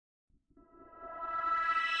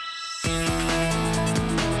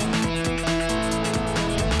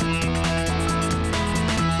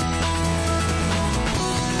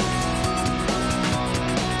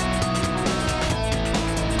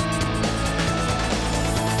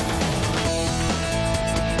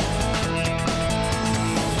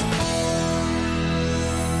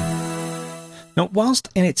Now, whilst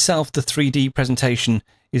in itself the 3D presentation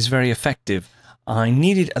is very effective, I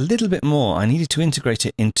needed a little bit more. I needed to integrate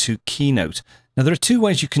it into Keynote. Now, there are two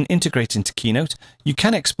ways you can integrate into Keynote. You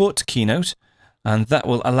can export to Keynote, and that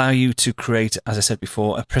will allow you to create, as I said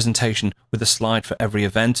before, a presentation with a slide for every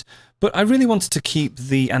event. But I really wanted to keep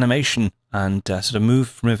the animation and sort of move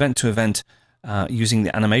from event to event using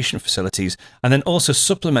the animation facilities, and then also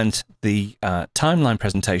supplement the timeline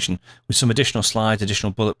presentation with some additional slides,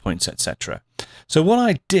 additional bullet points, etc. So what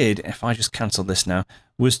I did, if I just cancel this now,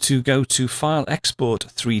 was to go to File, Export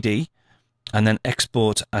 3D, and then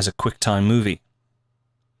Export as a QuickTime Movie.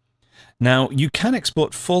 Now, you can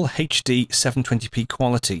export full HD 720p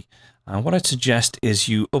quality. What I'd suggest is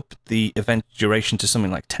you up the event duration to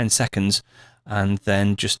something like 10 seconds, and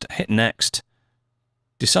then just hit Next,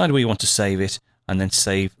 decide where you want to save it, and then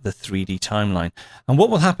save the 3D timeline. And what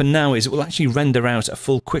will happen now is it will actually render out a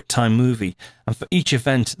full QuickTime movie, and for each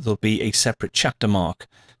event there'll be a separate chapter mark.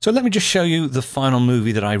 So let me just show you the final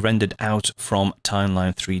movie that I rendered out from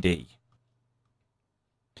Timeline 3D.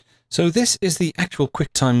 So this is the actual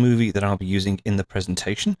QuickTime movie that I'll be using in the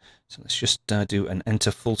presentation. So let's just do an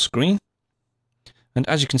enter full screen. And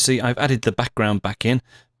as you can see, I've added the background back in,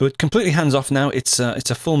 but completely hands-off now. It's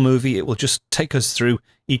a full movie. It will just take us through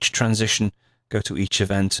each transition, go to each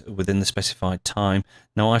event within the specified time.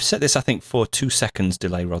 Now, I've set this, I think, for 2 seconds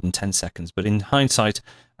delay rather than 10 seconds, but in hindsight,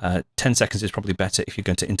 10 seconds is probably better if you're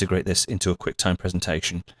going to integrate this into a QuickTime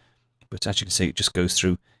presentation. But as you can see, it just goes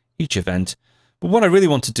through each event. But what I really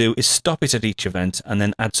want to do is stop it at each event and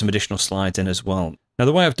then add some additional slides in as well. Now,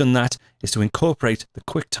 the way I've done that is to incorporate the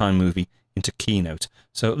QuickTime movie into Keynote.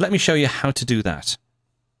 So let me show you how to do that.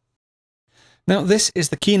 Now, this is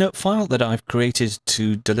the Keynote file that I've created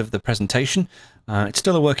to deliver the presentation. It's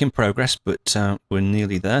still a work in progress, but we're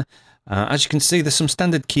nearly there. As you can see, there's some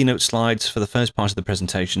standard Keynote slides for the first part of the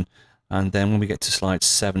presentation, and then when we get to slide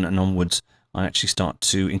 7 and onwards, I actually start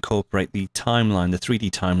to incorporate the timeline, the 3D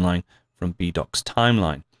timeline from BDoc's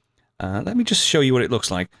timeline. Let me just show you what it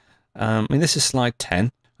looks like. This is slide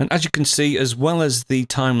 10. And as you can see, as well as the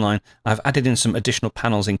timeline, I've added in some additional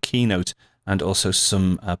panels in Keynote and also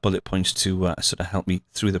some bullet points to sort of help me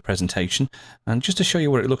through the presentation. And just to show you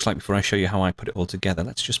what it looks like before I show you how I put it all together,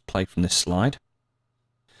 let's just play from this slide.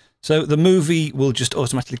 So the movie will just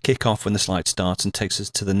automatically kick off when the slide starts and takes us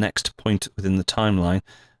to the next point within the timeline.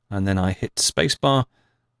 And then I hit spacebar,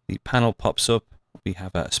 the panel pops up, we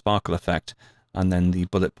have a sparkle effect, and then the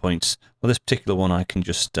bullet points. Well, this particular one I can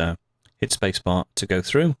just hit spacebar to go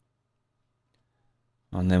through.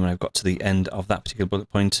 And then when I've got to the end of that particular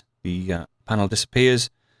bullet point, the panel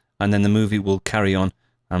disappears, and then the movie will carry on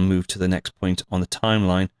and move to the next point on the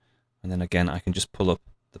timeline. And then again, I can just pull up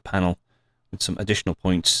the panel with some additional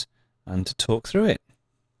points and talk through it.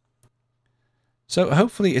 So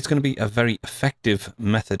hopefully it's going to be a very effective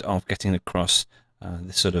method of getting across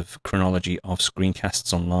this sort of chronology of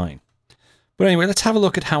screencasts online. But anyway, let's have a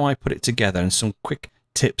look at how I put it together and some quick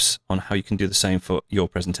tips on how you can do the same for your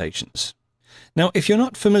presentations. Now, if you're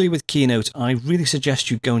not familiar with Keynote, I really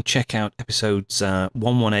suggest you go and check out episodes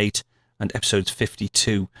 118 and episodes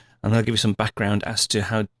 52, and they'll give you some background as to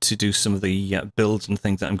how to do some of the builds and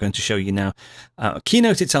things that I'm going to show you now.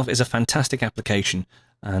 Keynote itself is a fantastic application,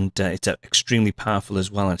 and it's extremely powerful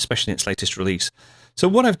as well, especially in its latest release. So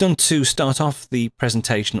what I've done to start off the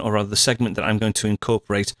presentation, or rather the segment that I'm going to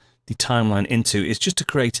incorporate the timeline into, is just to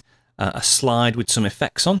create a slide with some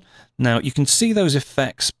effects on. Now, you can see those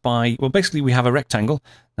effects by, well, basically we have a rectangle.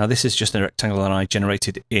 Now, this is just a rectangle that I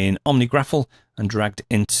generated in OmniGraffle and dragged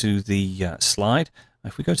into the slide.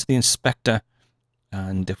 If we go to the inspector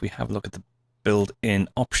and if we have a look at the build-in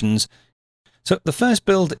options. So the first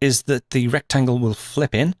build is that the rectangle will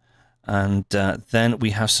flip in, and then we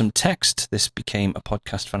have some text. This became a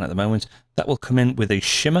podcast fan at the moment. That will come in with a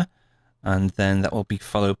shimmer, and then that will be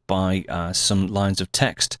followed by some lines of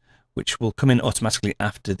text, which will come in automatically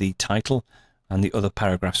after the title, and the other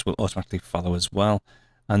paragraphs will automatically follow as well.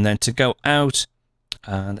 And then to go out,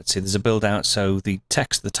 let's see, there's a build out, so the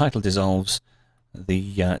text, the title dissolves,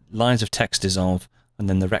 the lines of text dissolve, and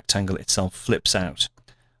then the rectangle itself flips out.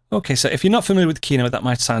 Okay, so if you're not familiar with Keynote, that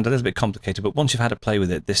might sound a little bit complicated, but once you've had a play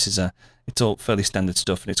with it, it's all fairly standard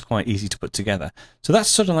stuff, and it's quite easy to put together. So that's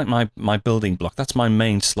sort of like my building block. That's my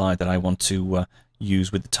main slide that I want to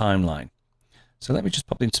use with the timeline. So let me just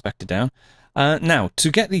pop the inspector down. Now, to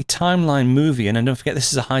get the timeline movie, and don't forget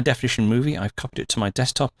this is a high definition movie, I've copied it to my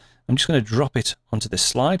desktop. I'm just going to drop it onto this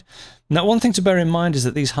slide. Now, one thing to bear in mind is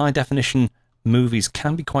that these high definition movies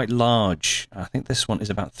can be quite large. I think this one is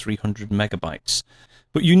about 300 megabytes.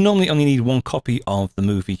 But you normally only need one copy of the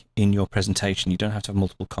movie in your presentation. You don't have to have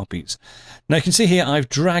multiple copies. Now you can see here I've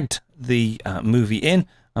dragged the movie in.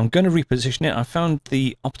 I'm going to reposition it. I found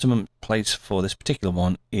the optimum place for this particular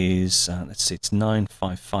one is, let's see, it's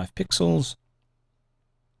 955 pixels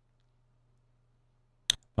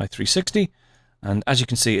by 360. And as you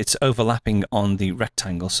can see, it's overlapping on the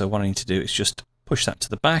rectangle. So what I need to do is just push that to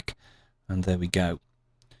the back. And there we go.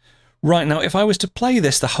 Right, now if I was to play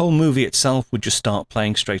this, the whole movie itself would just start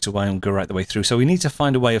playing straight away and go right the way through. So we need to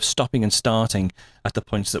find a way of stopping and starting at the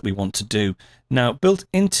points that we want to do. Now, built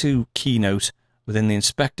into Keynote within the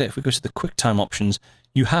inspector, if we go to the QuickTime options,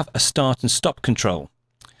 you have a start and stop control.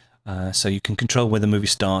 So you can control where the movie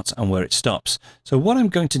starts and where it stops. So what I'm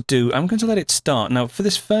going to do, I'm going to let it start. Now, for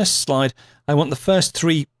this first slide, I want the first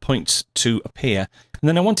 3 points to appear. And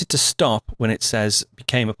then I want it to stop when it says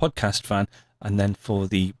became a podcast fan, and then for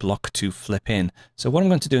the block to flip in. So what I'm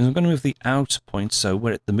going to do is I'm going to move the out point, so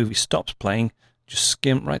where the movie stops playing, just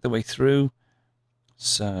skim right the way through.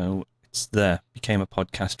 So it's there, became a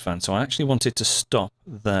podcast fan. So I actually want it to stop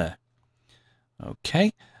there.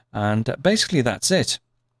 Okay, and basically that's it.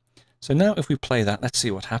 So now if we play that, let's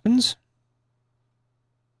see what happens.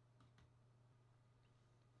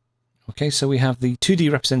 Okay, so we have the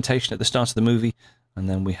 2D representation at the start of the movie, and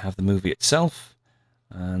then we have the movie itself.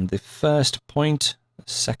 And the first point,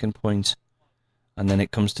 the second point, and then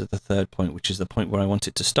it comes to the third point, which is the point where I want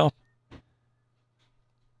it to stop.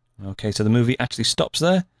 Okay, so the movie actually stops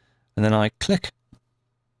there, and then I click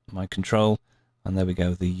my control, and there we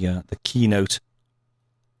go. The Keynote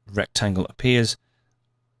rectangle appears.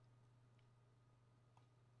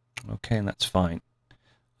 Okay, and that's fine.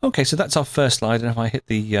 Okay, so that's our first slide, and if I hit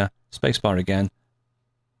the spacebar again,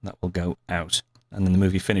 that will go out. And then the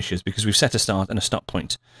movie finishes because we've set a start and a stop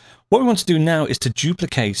point. What we want to do now is to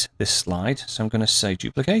duplicate this slide. So I'm going to say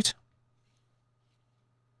duplicate.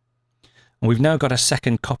 And we've now got a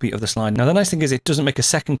second copy of the slide. Now the nice thing is it doesn't make a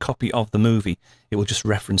second copy of the movie. It will just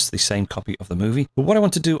reference the same copy of the movie. But what I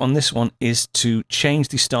want to do on this one is to change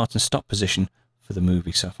the start and stop position for the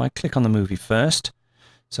movie. So if I click on the movie first,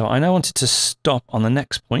 so I now want it to stop on the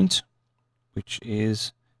next point, which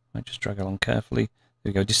is, I just drag along carefully. There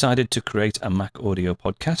we go, decided to create a Mac audio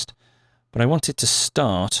podcast, but I want it to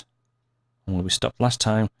start on where we stopped last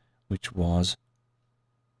time, which was,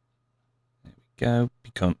 there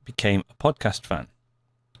we go, became a podcast fan.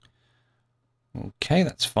 Okay,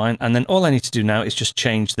 that's fine. And then all I need to do now is just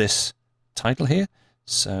change this title here.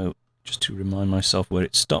 So just to remind myself where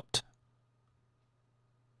it stopped.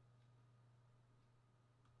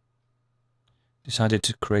 Decided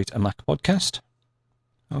to create a Mac podcast.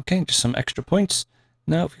 Okay, just some extra points.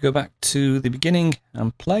 Now, if we go back to the beginning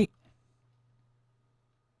and play.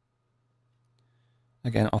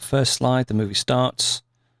 Again, our first slide, the movie starts.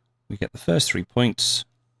 We get the first 3 points.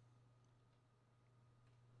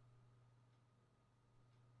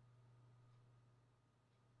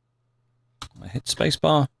 I hit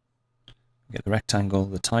spacebar. We get the rectangle,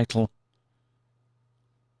 the title,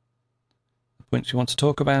 the points we want to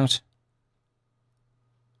talk about.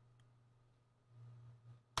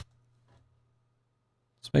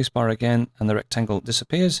 Spacebar again, and the rectangle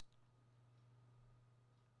disappears.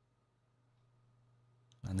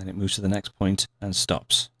 And then it moves to the next point and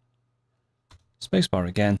stops. Spacebar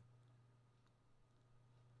again.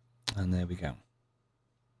 And there we go.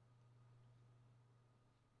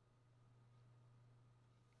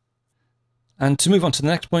 And to move on to the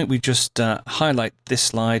next point, we just highlight this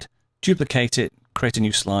slide, duplicate it, create a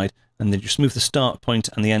new slide, and then just move the start point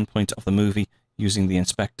and the end point of the movie using the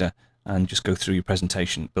inspector, and just go through your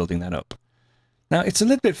presentation, building that up. Now, it's a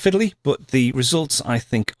little bit fiddly, but the results, I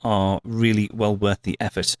think, are really well worth the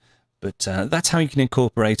effort. But that's how you can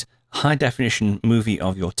incorporate a high-definition movie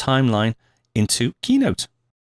of your timeline into Keynote.